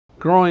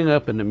Growing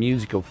up in a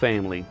musical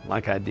family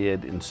like I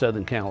did in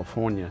Southern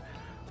California,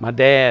 my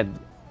dad,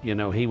 you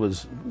know, he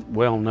was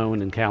well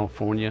known in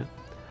California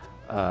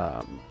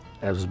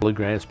as a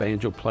bluegrass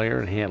banjo player,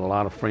 and he had a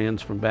lot of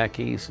friends from back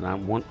east.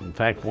 And in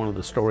fact, one of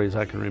the stories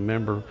I can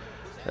remember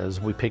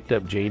is we picked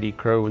up J.D.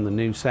 Crowe in the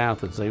New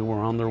South as they were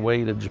on their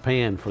way to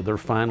Japan for their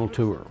final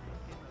tour.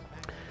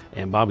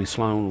 And Bobby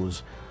Sloan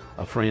was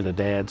a friend of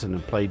Dad's and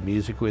had played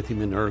music with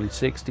him in the early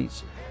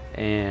 '60s.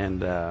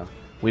 And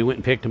we went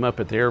and picked him up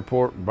at the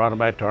airport and brought him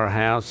back to our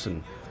house,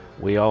 and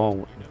we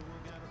all,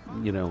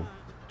 you know,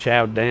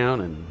 chowed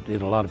down and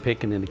did a lot of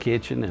picking in the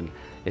kitchen. And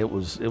it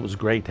was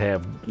great to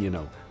have, you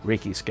know,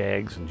 Ricky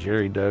Skaggs and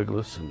Jerry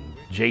Douglas and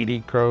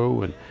J.D.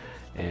 Crowe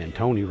and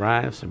Tony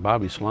Rice and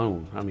Bobby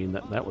Sloan. I mean,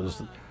 that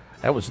was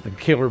the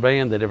killer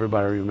band that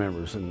everybody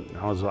remembers. And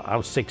I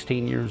was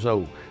 16 years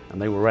old,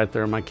 and they were right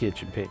there in my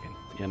kitchen picking,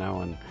 you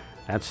know, and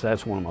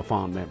that's one of my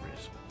fond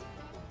memories.